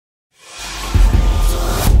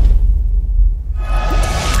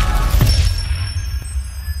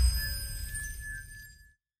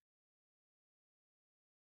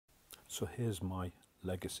So here's my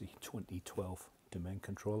legacy 2012 domain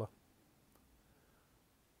controller,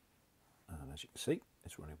 and as you can see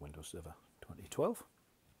it's running Windows Server 2012,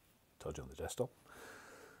 told you on the desktop,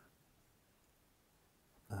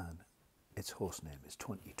 and its host name is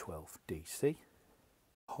 2012 DC.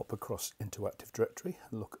 Hop across into Active Directory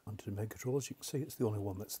and look under domain controllers. You can see it's the only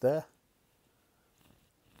one that's there.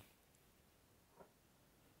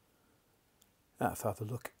 Now if I have a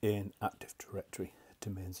look in Active Directory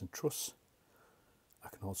domains and trusts, I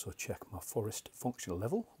can also check my forest functional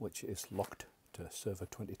level, which is locked to Server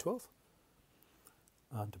 2012,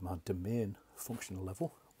 and my domain functional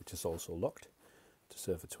level, which is also locked to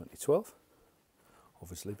Server 2012,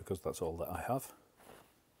 obviously because that's all that I have.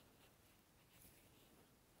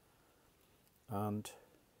 And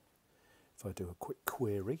if I do a quick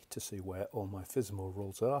query to see where all my FSMO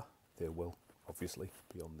roles are, they will obviously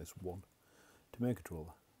be on this one domain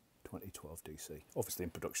controller, 2012 DC. Obviously in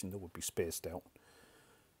production they would be spaced out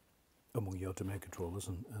among your domain controllers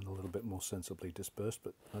and a little bit more sensibly dispersed,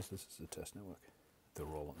 but as this is a test network, they're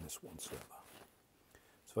all on this one server.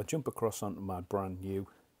 So if I jump across onto my brand new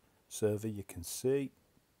server, you can see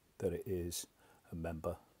that it is a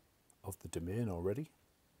member of the domain already,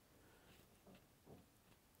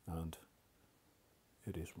 and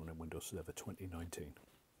it is running Windows Server 2019.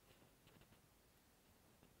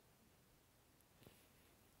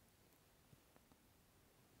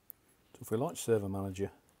 So if we launch Server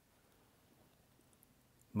Manager,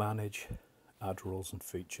 manage, add roles and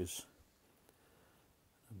features,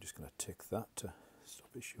 I'm just going to tick that to stop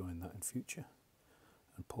it showing that in future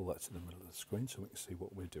and pull that to the middle of the screen so we can see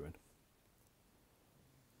what we're doing.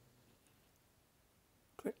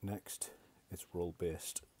 Click Next. It's role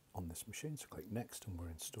based on this machine, so click Next and we're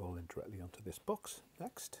installing directly onto this box.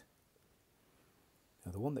 Next.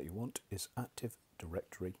 Now the one that you want is Active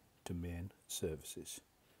Directory Domain Services.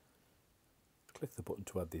 Click the button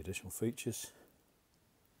to add the additional features.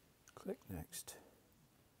 Click Next.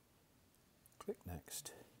 Click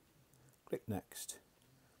Next. Click Next.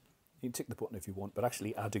 You can tick the button if you want, but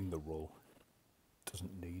actually adding the role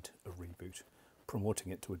doesn't need a reboot.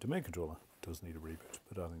 Promoting it to a domain controller does need a reboot,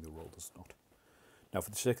 but adding the role does not. Now for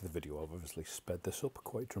the sake of the video, I've obviously sped this up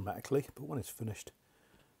quite dramatically, but when it's finished,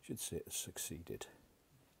 you should see it has succeeded.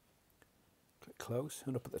 Click Close,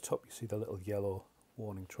 and up at the top you see the little yellow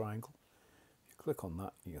warning triangle. If you click on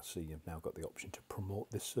that, you'll see you've now got the option to promote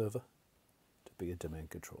this server to be a domain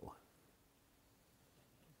controller.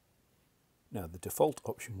 Now the default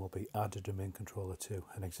option will be add a domain controller to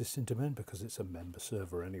an existing domain because it's a member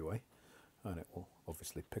server anyway, and it will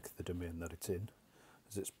obviously pick the domain that it's in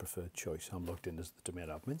as its preferred choice. I'm logged in as the domain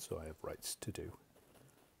admin, so I have rights to do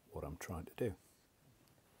what I'm trying to do.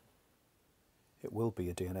 It will be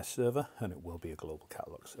a DNS server and it will be a global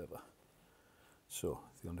catalog server. So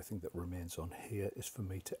the only thing that remains on here is for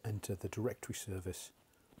me to enter the directory service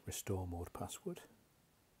restore mode password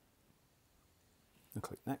and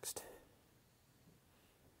click Next.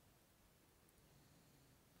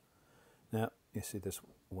 Now you see this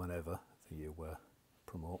whenever you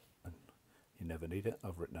promote and you never need it.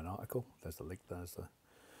 I've written an article, there's the link, there's the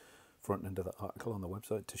front end of the article on the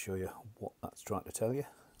website to show you what that's trying to tell you.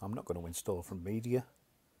 I'm not going to install from media,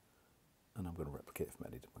 and I'm going to replicate from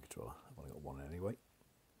any domain controller. I've only got one anyway.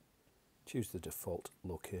 Choose the default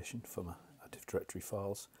location for my Active Directory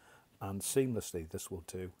files, and seamlessly this will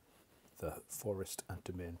do the forest and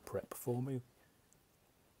domain prep for me.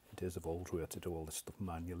 In days of old we had to do all this stuff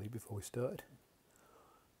manually before we started.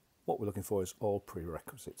 What we're looking for is all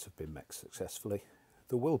prerequisites have been met successfully.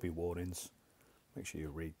 There will be warnings, make sure you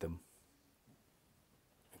read them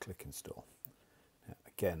and click Install. Now,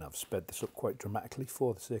 again, I've sped this up quite dramatically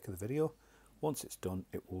for the sake of the video. Once it's done,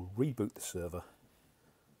 it will reboot the server,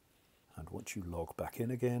 and once you log back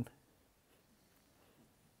in again,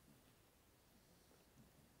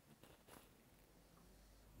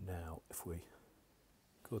 now if we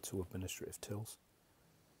go to administrative tools,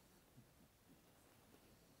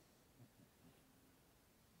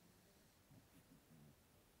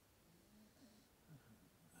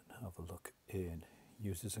 and have a look in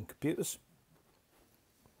users and computers,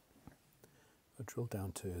 if I drill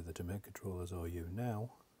down to the domain controllers OU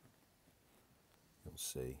now, you'll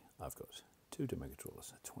see I've got two domain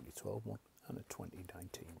controllers, a 2012 one and a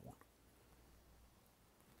 2019 one.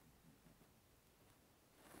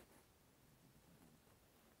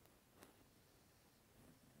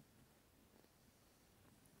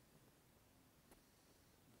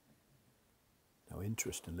 Now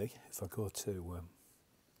interestingly, if I go to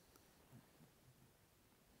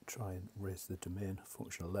try and raise the domain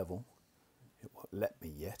functional level, it won't let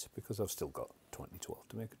me yet because I've still got 2012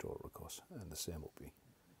 domain controller, of course, and the same will be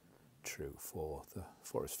true for the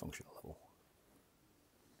forest functional level.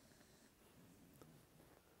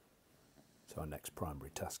 So our next primary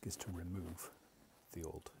task is to remove the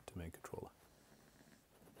old domain controller.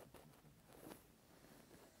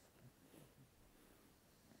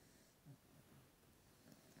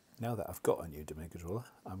 Now that I've got a new domain controller,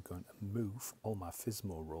 I'm going to move all my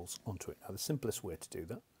FSMO roles onto it. Now the simplest way to do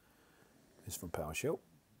that is from PowerShell.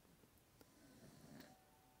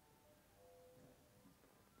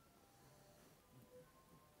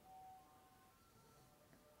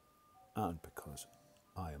 And because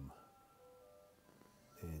I am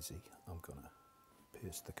lazy, I'm going to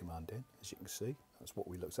paste the command in. As you can see, that's what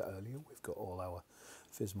we looked at earlier. We've got all our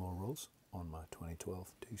FSMO roles on my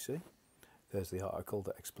 2012 DC. There's the article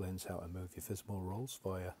that explains how to move your FSMO roles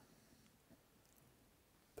via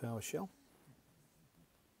PowerShell.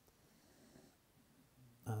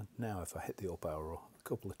 And now if I hit the up arrow a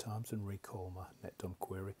couple of times and recall my netdump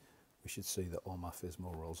query, we should see that all my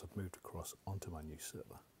FSMO roles have moved across onto my new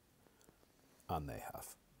server. And they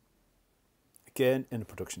have. Again, in a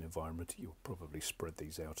production environment, you'll probably spread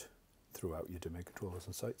these out throughout your domain controllers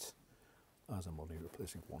and sites. As I'm only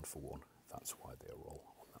replacing one for one, that's why they're all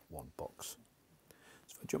on that one box.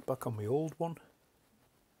 So if I jump back on my old one,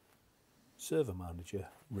 Server Manager,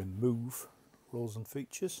 remove roles and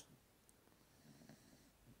features.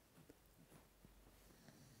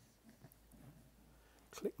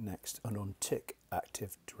 Click Next and untick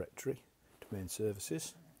Active Directory, Domain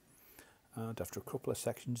Services. And after a couple of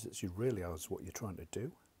sections, it should realise what you're trying to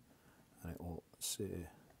do, and it will say,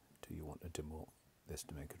 do you want to demote this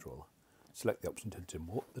domain controller? Select the option to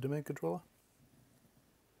demote the domain controller.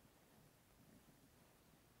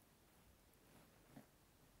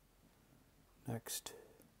 Next.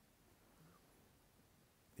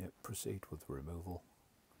 Yep, proceed with the removal.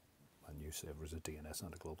 My new server is a DNS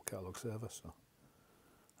and a global catalog server, so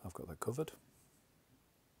I've got that covered.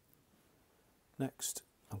 Next,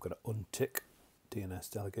 I'm going to untick DNS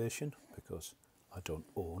delegation because I don't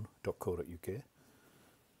own .co.uk.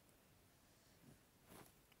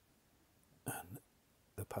 And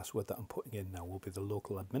the password that I'm putting in now will be the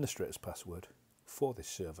local administrator's password for this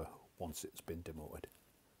server once it's been demoted.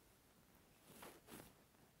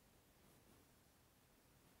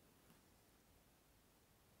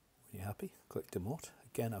 When you're happy, click demote.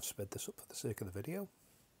 Again, I've sped this up for the sake of the video.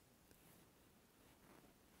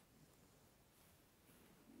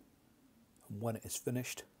 When it is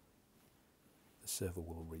finished, the server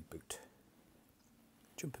will reboot.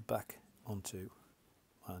 Jumping back onto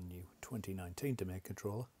my new 2019 domain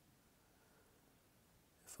controller,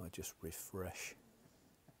 if I just refresh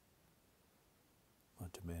my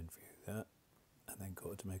domain view there, and then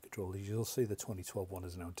go to domain controllers, you'll see the 2012 one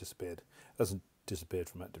has now disappeared. It hasn't disappeared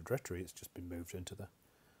from Active Directory, it's just been moved into the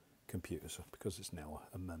computer, so because it's now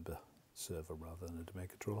a member server rather than a domain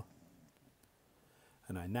controller.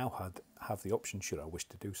 And I now have the option, should I wish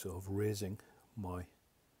to do so, of raising my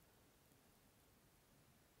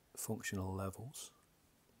functional levels.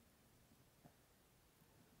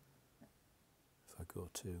 If I go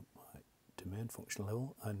to my domain functional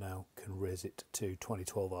level, I now can raise it to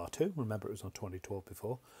 2012 R2. Remember, it was on 2012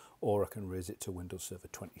 before. Or I can raise it to Windows Server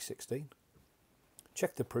 2016.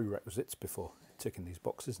 Check the prerequisites before ticking these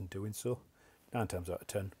boxes and doing so. 9 times out of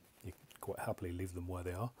 10, you can quite happily leave them where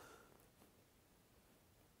they are.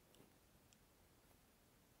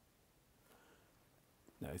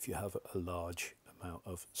 Now, if you have a large amount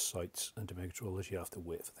of sites and domain controllers, you have to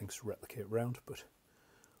wait for things to replicate around, but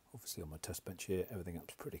obviously on my test bench here, everything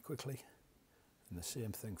happens pretty quickly. And the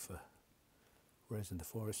same thing for raising the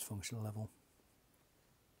forest functional level.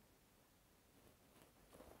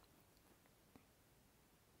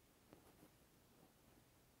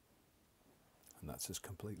 And that's us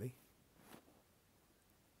completely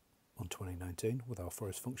on 2019 with our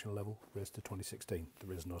forest functional level raised to 2016.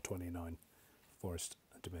 There is no 29 forest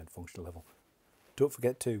and domain functional level. Don't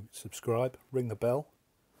forget to subscribe, ring the bell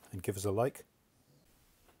and give us a like.